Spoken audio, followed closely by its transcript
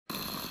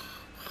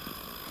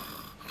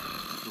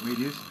social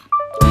medias.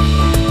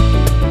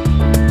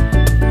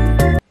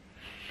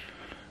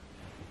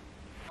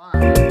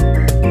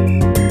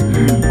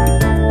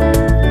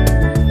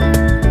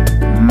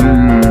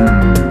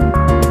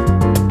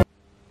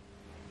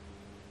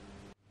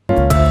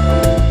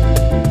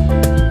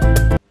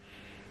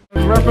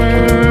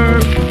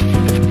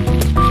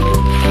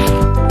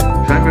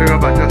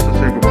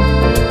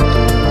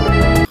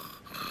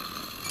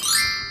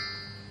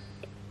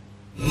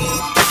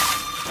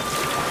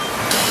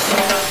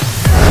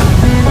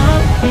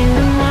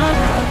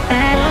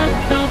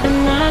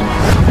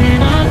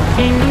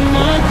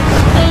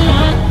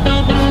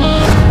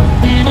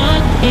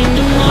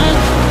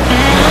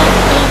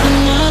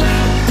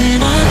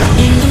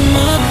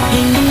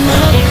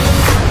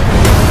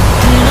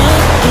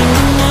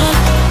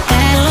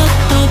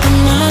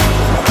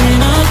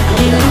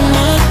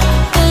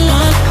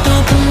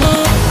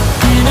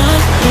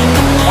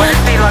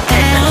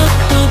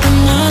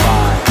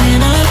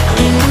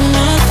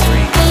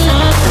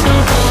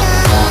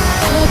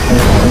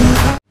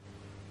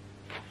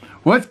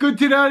 What's good,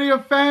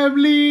 Tinania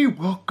family?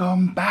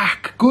 Welcome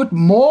back. Good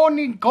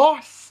morning,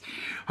 guys.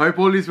 Hope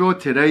all is well.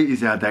 Today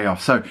is our day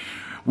off. So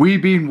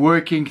we've been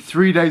working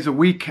 3 days a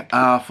week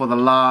for the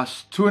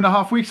last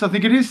 2.5 weeks, I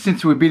think it is,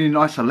 since we've been in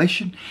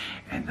isolation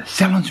and the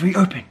salon's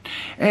reopened.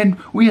 And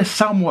we are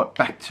somewhat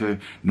back to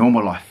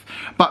normal life.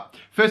 But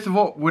first of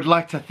all, would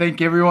like to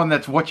thank everyone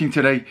that's watching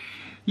today.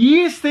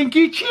 Yes, thank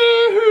you,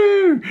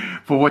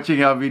 Cheeeeehoooooooo, for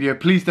watching our video.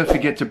 Please don't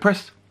forget to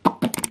press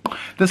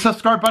the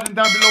subscribe button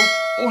down below,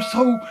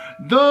 also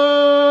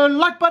the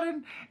like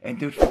button, and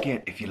don't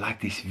forget, if you like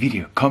this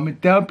video,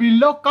 comment down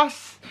below,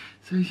 guys.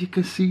 So as you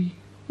can see,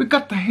 we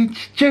got the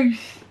HJs.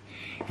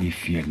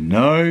 If you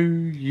know,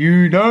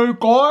 you know,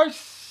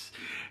 guys.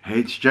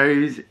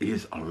 HJs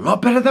is a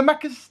lot better than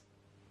Macca's.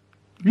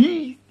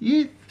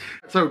 Yeah.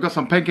 So we've got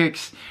some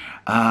pancakes.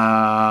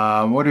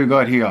 What do we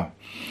got here?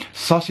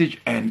 Sausage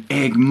and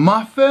egg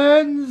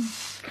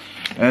muffins.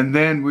 And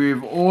then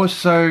we've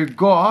also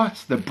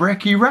got the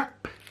brekkie wrap.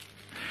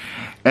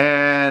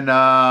 And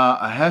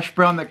a hash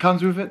brown that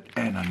comes with it.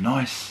 And a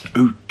nice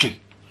uji.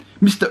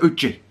 Mr.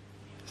 Uji.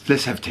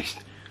 Let's have a taste.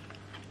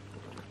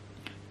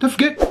 Don't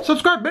forget,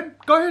 subscribe, man.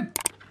 Go ahead.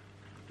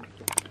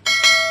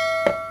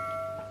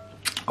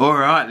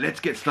 Alright, let's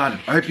get started.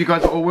 I hope you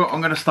guys are all well.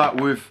 I'm going to start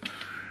with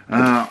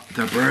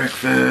the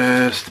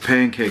breakfast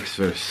pancakes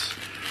first.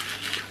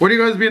 What have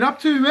you guys been up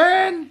to,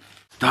 man?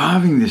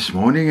 Starving this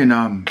morning, and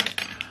I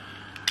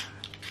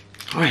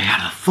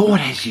had a thought,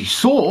 as you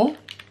saw,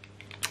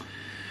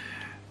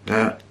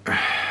 that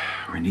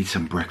we need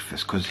some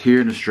breakfast, because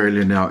here in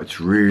Australia now it's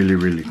really,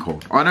 really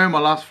cold. I know my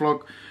last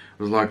vlog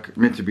was like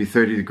meant to be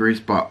 30 degrees,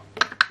 but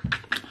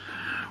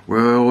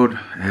world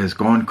has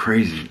gone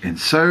crazy, and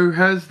so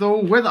has the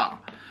weather.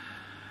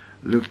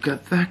 Look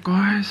at that,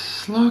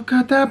 guys. Look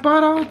at that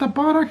butter. The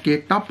butter.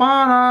 Get the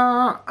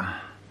butter.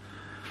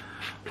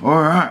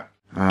 Alright.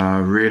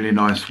 Really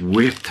nice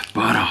whipped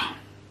butter.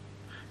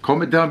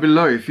 Comment down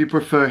below if you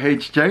prefer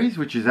HJs,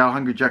 which is our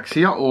Hungry Jacks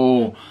here,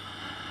 or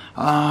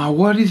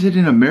what is it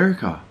in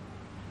America?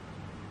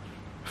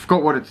 I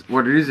forgot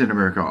what it is in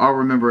America. I'll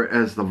remember it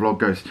as the vlog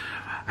goes.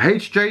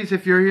 HJs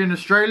if you're here in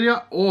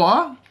Australia,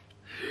 or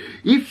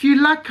if you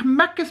like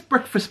Macca's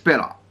breakfast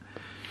better.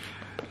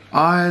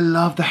 I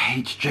love the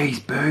HJ's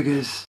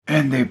burgers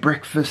and their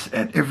breakfast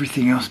and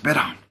everything else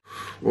better.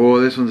 Oh,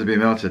 this one's a bit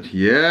melted.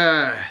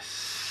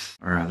 Yes.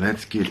 Alright,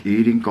 let's get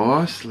eating,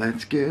 guys.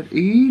 Let's get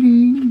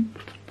eating.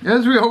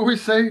 As we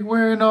always say,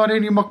 we're not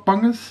any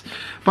mukbangers.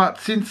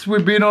 But since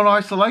we've been on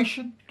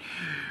isolation,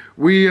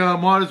 we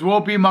might as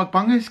well be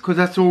mukbangers, because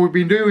that's all we've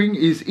been doing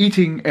is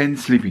eating and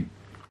sleeping.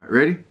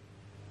 Ready?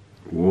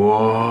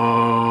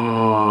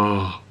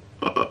 Whoa.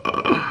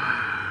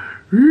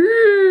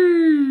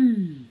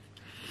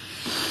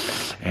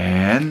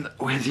 And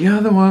where's the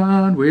other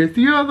one? Where's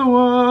the other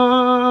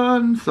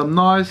one? Some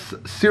nice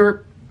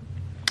syrup.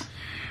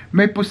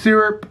 Maple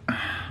syrup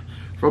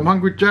from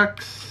Hungry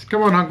Jacks.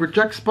 Come on, Hungry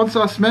Jacks,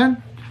 sponsor us,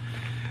 man.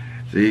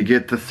 So you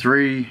get the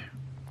 3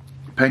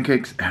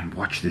 pancakes, and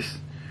watch this.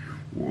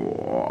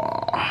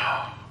 Whoa.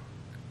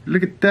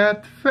 Look at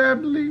that,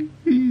 family.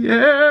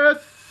 Yes.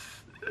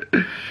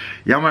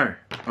 Yummo.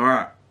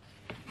 Alright.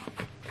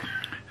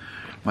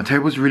 My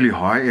table's really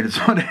high and it's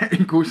on an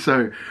angle, so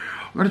I'm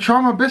going to try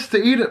my best to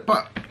eat it,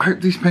 but I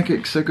hope these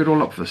pancakes soak it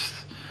all up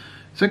first.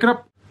 Soak it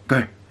up.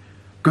 Go.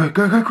 Go,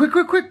 go, go, quick,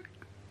 quick, quick.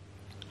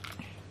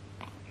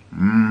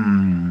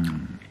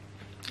 Mmm.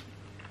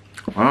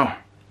 Oh.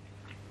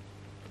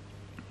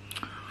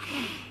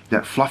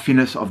 That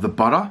fluffiness of the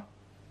butter.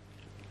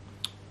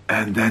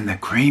 And then the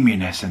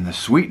creaminess and the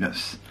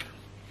sweetness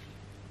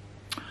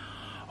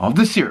of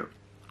the syrup.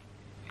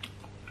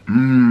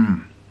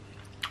 Mmm.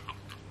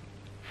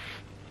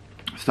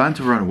 Starting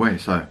to run away,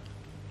 so.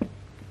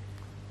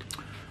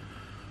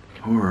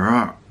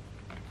 Alright.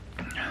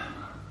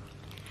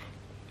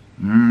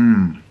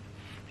 Mmm.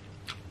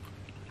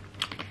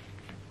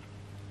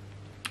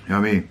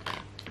 Yummy.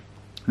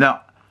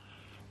 Now,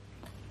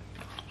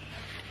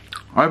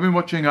 I've been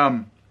watching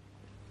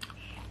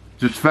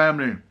This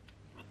family,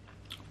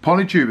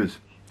 polytubers.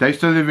 They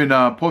used to live in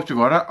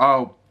Portugal.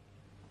 I'll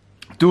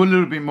do a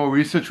little bit more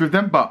research with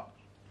them, but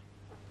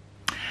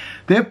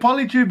they're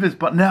polytubers,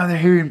 but now they're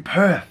here in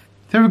Perth.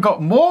 So we've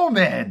got more,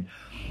 man.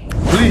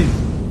 Please,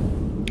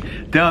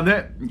 down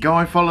there, go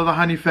and follow the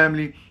Honey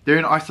family. They're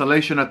in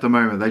isolation at the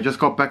moment. They just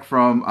got back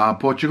from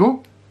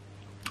Portugal.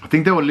 I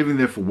think they were living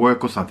there for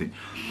work or something.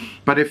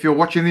 But if you're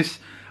watching this,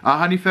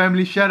 Honey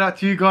family, shout out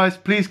to you guys.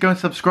 Please go and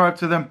subscribe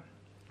to them.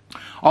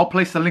 I'll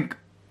place the link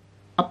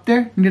up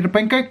there near the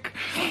pancake.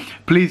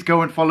 Please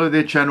go and follow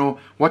their channel.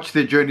 Watch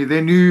their journey.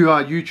 They're new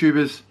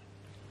YouTubers.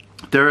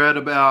 They're at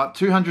about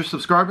 200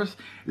 subscribers.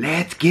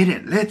 Let's get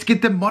it. Let's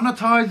get them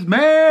monetized,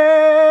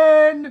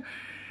 man.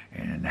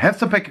 And have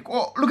some pancake.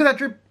 Oh, look at that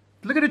drip.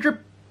 Look at the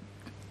drip.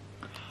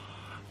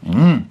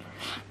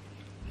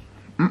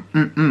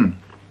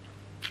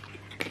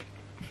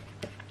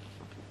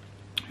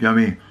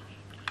 Yummy.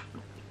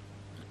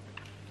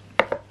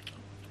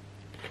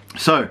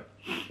 So,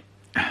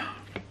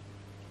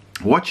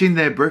 watching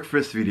their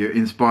breakfast video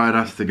inspired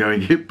us to go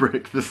and get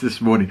breakfast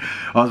this morning.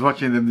 I was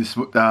watching them this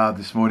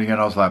morning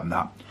and I was like,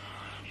 nah,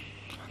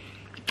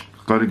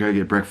 got to go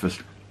get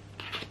breakfast.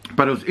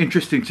 But it was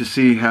interesting to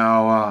see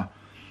how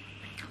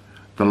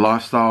the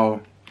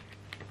lifestyle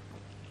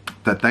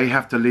that they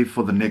have to live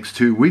for the next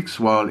 2 weeks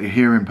while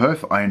here in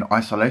Perth are in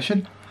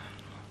isolation.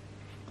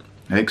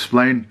 They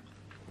explained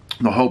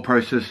the whole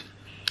process,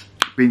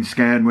 being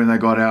scanned when they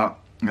got out,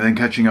 and then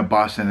catching a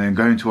bus and then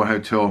going to a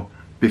hotel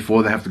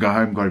before they have to go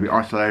home. Got to be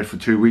isolated for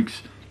 2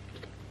 weeks.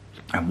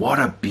 And what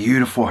a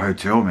beautiful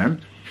hotel,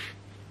 man.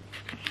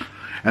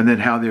 And then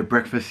how their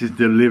breakfast is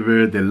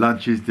delivered, their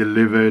lunch is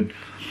delivered.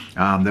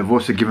 They've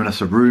also given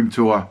us a room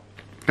tour.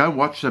 Go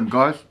watch them,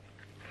 guys.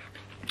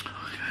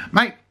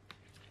 Mate,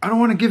 I don't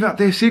want to give out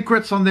their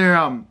secrets on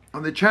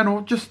their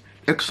channel. Just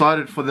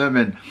excited for them,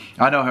 and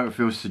I know how it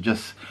feels to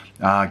just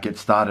get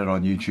started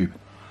on YouTube.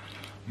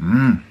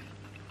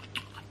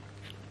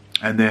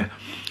 And their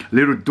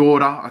little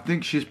daughter, I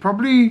think she's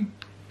probably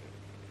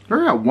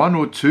around 1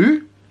 or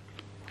 2.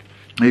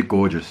 They're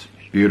gorgeous,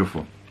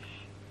 beautiful.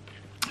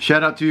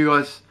 Shout out to you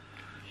guys,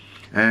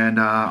 and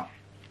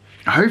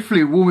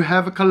hopefully we'll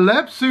have a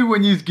collab soon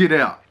when you get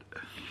out.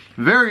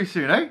 Very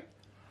soon, eh?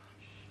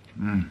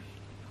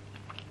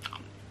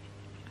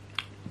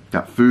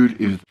 That food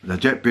is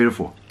legit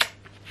beautiful.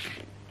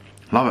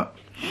 Love it.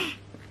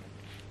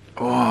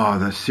 Oh,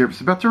 the syrup's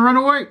about to run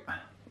away.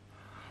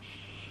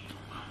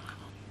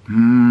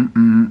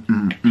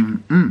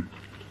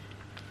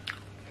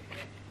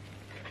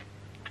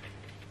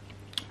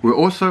 We're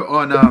also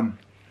on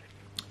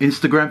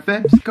Instagram,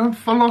 fans. Go and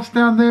follow us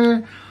down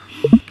there.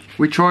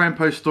 We try and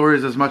post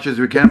stories as much as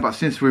we can, but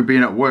since we've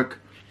been at work,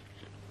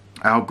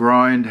 our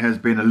grind has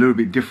been a little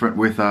bit different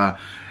with our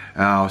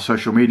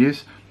social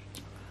medias.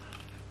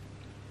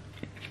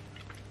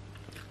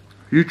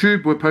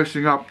 YouTube, we're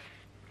posting up.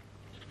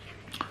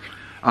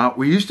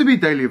 We used to be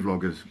daily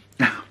vloggers.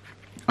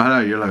 I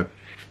know, you're low.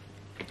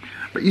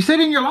 But you said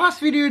in your last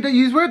video that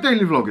you were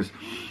daily vloggers.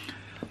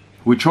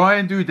 We try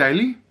and do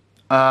daily.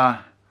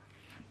 But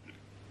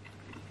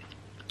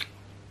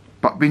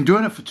been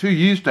doing it for 2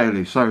 years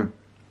daily. So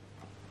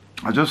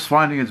I'm just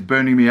finding it's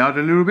burning me out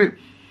a little bit.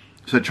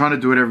 So trying to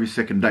do it every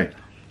second day.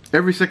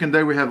 Every second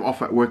day we have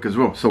off at work as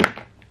well. So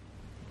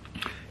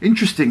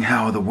interesting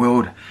how the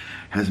world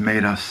has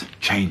made us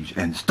change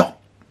and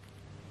stop.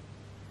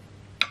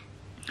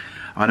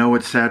 I know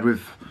it's sad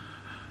with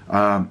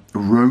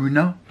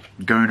Rona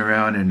going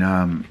around,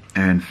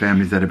 and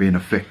families that are being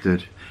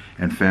affected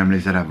and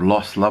families that have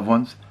lost loved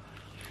ones.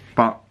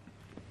 But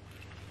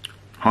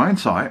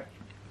hindsight,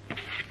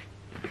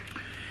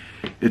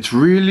 I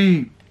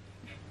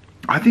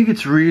think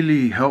it's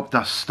really helped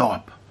us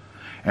stop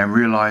and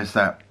realize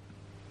that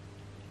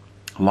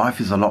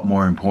life is a lot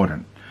more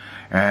important.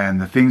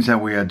 And the things that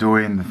we are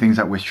doing, the things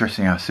that we're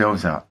stressing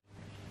ourselves out,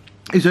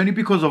 is only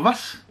because of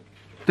us.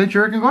 Don't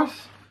you reckon,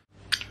 guys?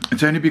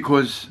 It's only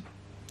because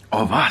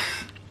of us,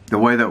 the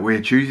way that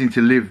we're choosing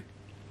to live.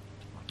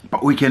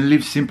 But we can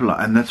live simpler,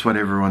 and that's what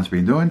everyone's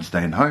been doing,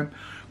 staying home,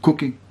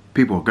 cooking.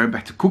 People are going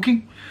back to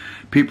cooking.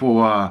 People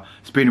are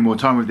spending more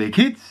time with their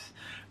kids,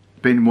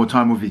 spending more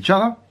time with each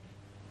other.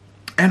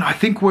 And I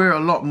think we're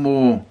a lot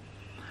more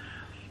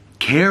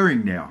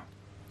caring now.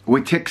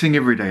 We're texting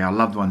every day our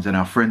loved ones and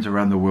our friends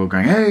around the world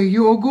going, hey,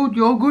 you all good?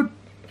 You all good?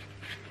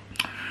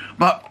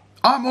 But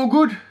I'm all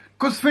good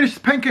because finished the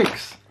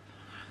pancakes.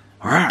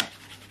 All right.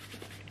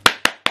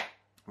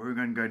 Where are we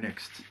going to go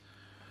next?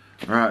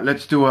 All right,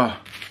 let's do a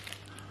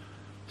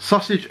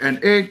sausage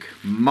and egg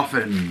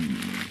muffin.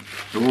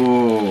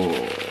 Oh,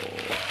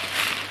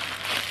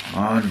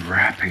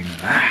 unwrapping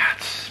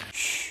that.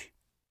 Shh.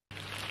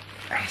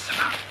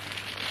 ASMR.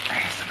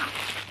 ASMR.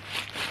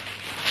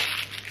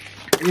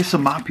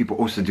 ASMR people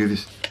also do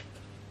this.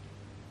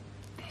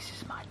 This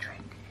is my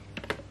drink.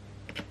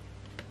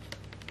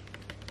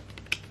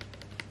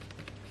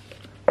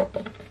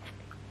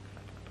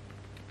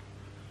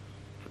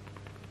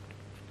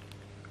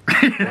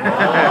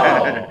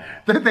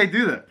 Don't they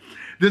do that?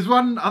 There's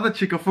one other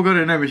chick, I forgot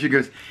her name, and she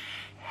goes,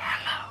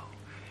 hello.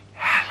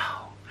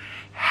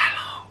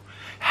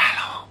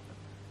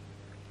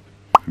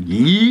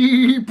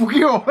 Yee,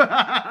 pukio.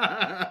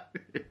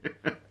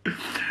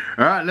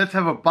 Alright, let's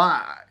have a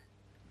bite.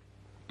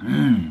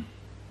 Mmm.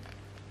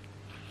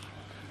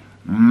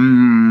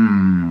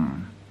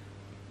 Mmm.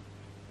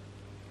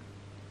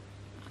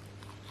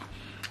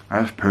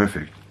 That's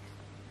perfect.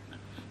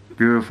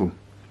 Beautiful.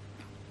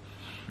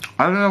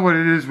 I don't know what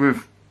it is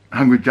with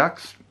Hungry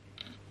Jack's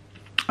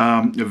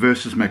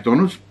versus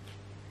McDonald's.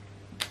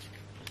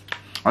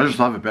 I just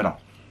love it better.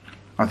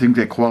 I think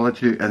their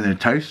quality and their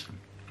taste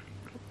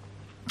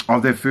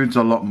of their food's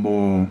a lot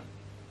more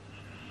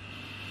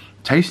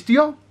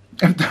tastier,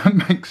 if that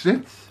makes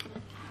sense.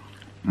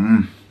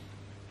 Mmm.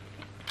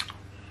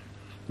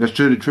 Let's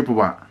do the triple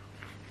bite.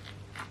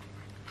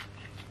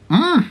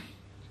 Mmm.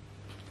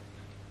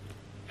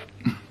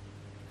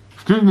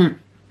 Excuse me.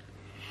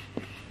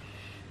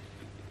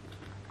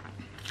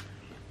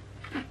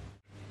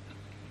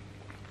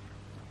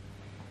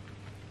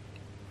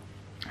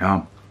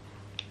 Yeah.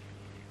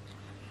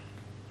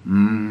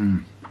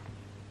 Mmm.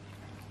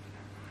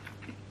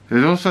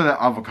 There's also that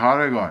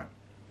avocado guy.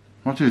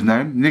 What's his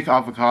name? Nick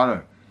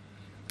Avocado.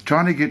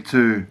 Trying to get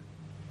to,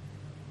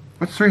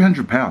 what's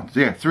 300 pounds?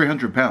 Yeah,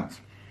 300 pounds.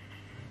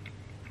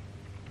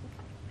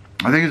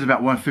 I think it's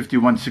about 150,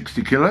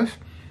 160 kilos.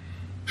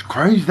 It's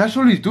crazy. That's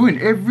all he's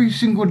doing every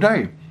single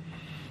day.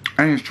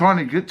 And he's trying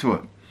to get to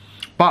it.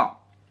 But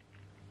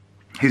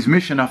his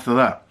mission after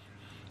that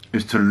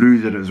is to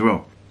lose it as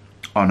well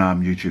on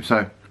YouTube.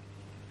 So,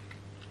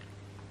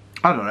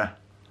 I don't know.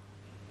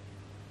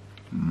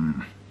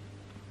 Mm.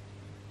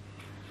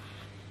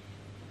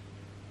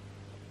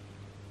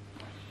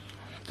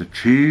 The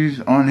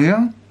cheese on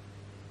here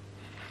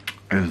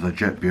is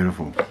legit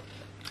beautiful.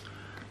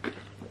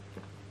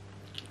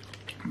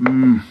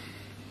 Mmm.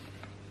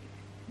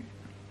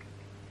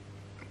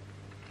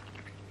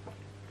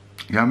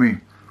 Yummy.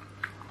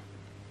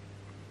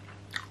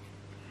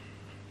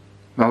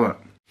 Love it.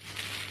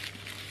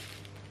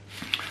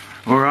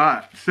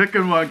 Alright,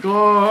 second one,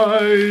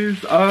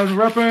 guys.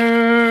 Unwrap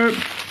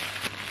it.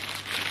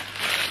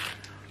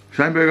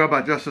 Same burger,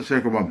 but just the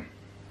second one.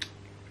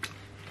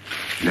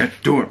 Let's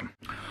do it.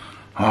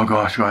 Oh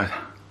gosh, guys.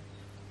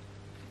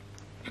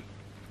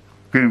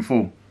 Getting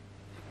full.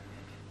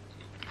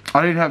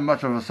 I didn't have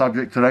much of a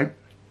subject today,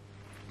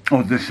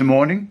 or this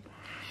morning.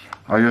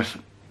 I just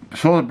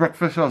saw the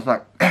breakfast, I was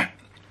like,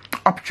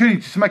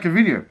 opportunity to make a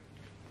video.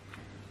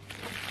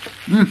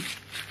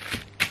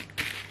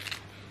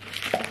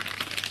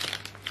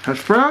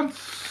 Hash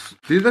browns.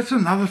 See, that's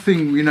another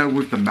thing, you know,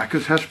 with the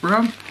Macca's hash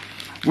browns.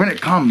 When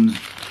it comes,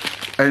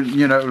 and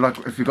you know, like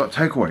if you got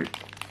takeaway,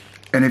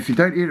 and if you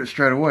don't eat it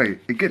straight away,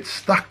 it gets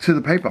stuck to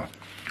the paper.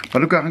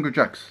 But look at Hungry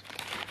Jack's.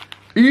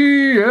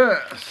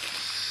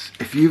 Yes!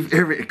 If you've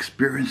ever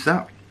experienced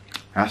that,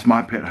 that's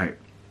my pet hate.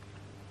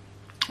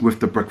 With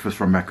the breakfast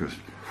from Macca's.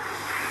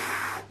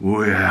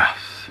 Oh yes.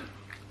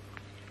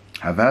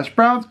 Have hash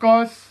browns,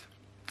 guys.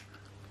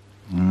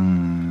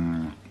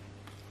 Mmm.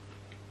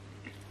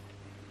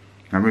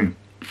 I mean,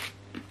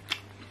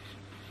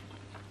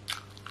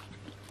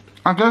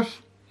 I guess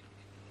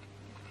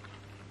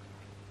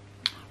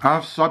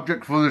our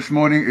subject for this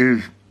morning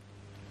is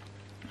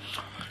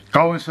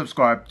go and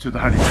subscribe to the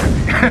Honey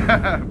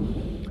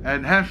Baby.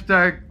 And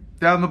hashtag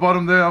down the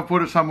bottom there, I'll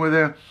put it somewhere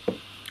there,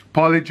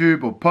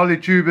 Polytube or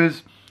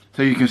polytubers,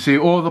 so you can see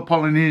all the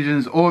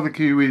Polynesians, all the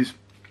Kiwis,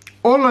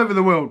 all over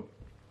the world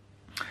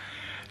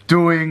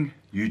doing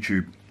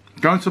YouTube.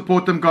 Go and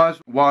support them, guys,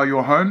 while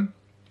you're home.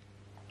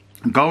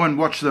 Go and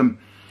watch them,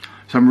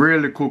 some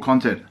really cool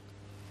content.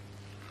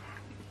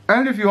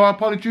 And if you are a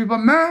polytuber,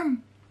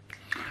 man,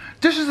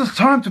 this is the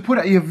time to put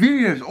out your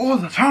videos all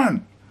the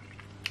time.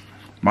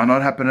 Might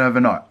not happen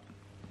overnight,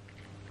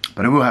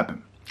 but it will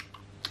happen.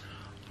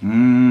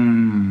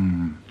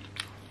 Mmm,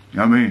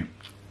 yummy.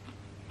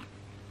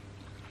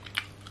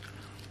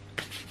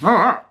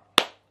 Alright.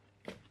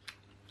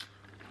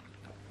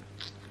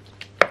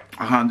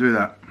 I can't do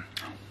that.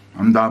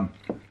 I'm done.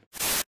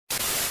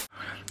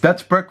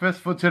 That's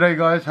breakfast for today,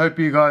 guys. Hope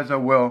you guys are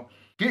well.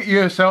 Get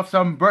yourself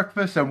some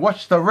breakfast and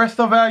watch the rest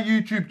of our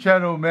YouTube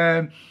channel,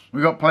 man.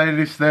 We got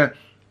playlists there.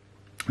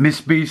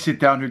 Miss B Sit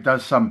Down, who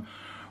does some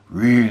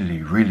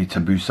really, really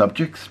taboo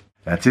subjects.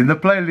 That's in the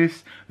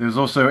playlist. There's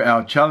also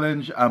our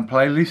challenge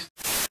playlist.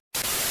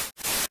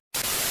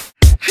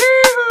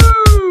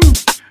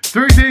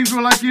 3 things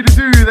we'd like you to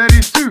do. That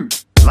is to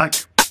like,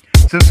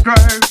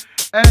 subscribe,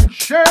 and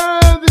share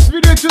this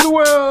video to the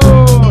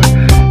world.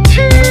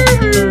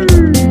 Cheers!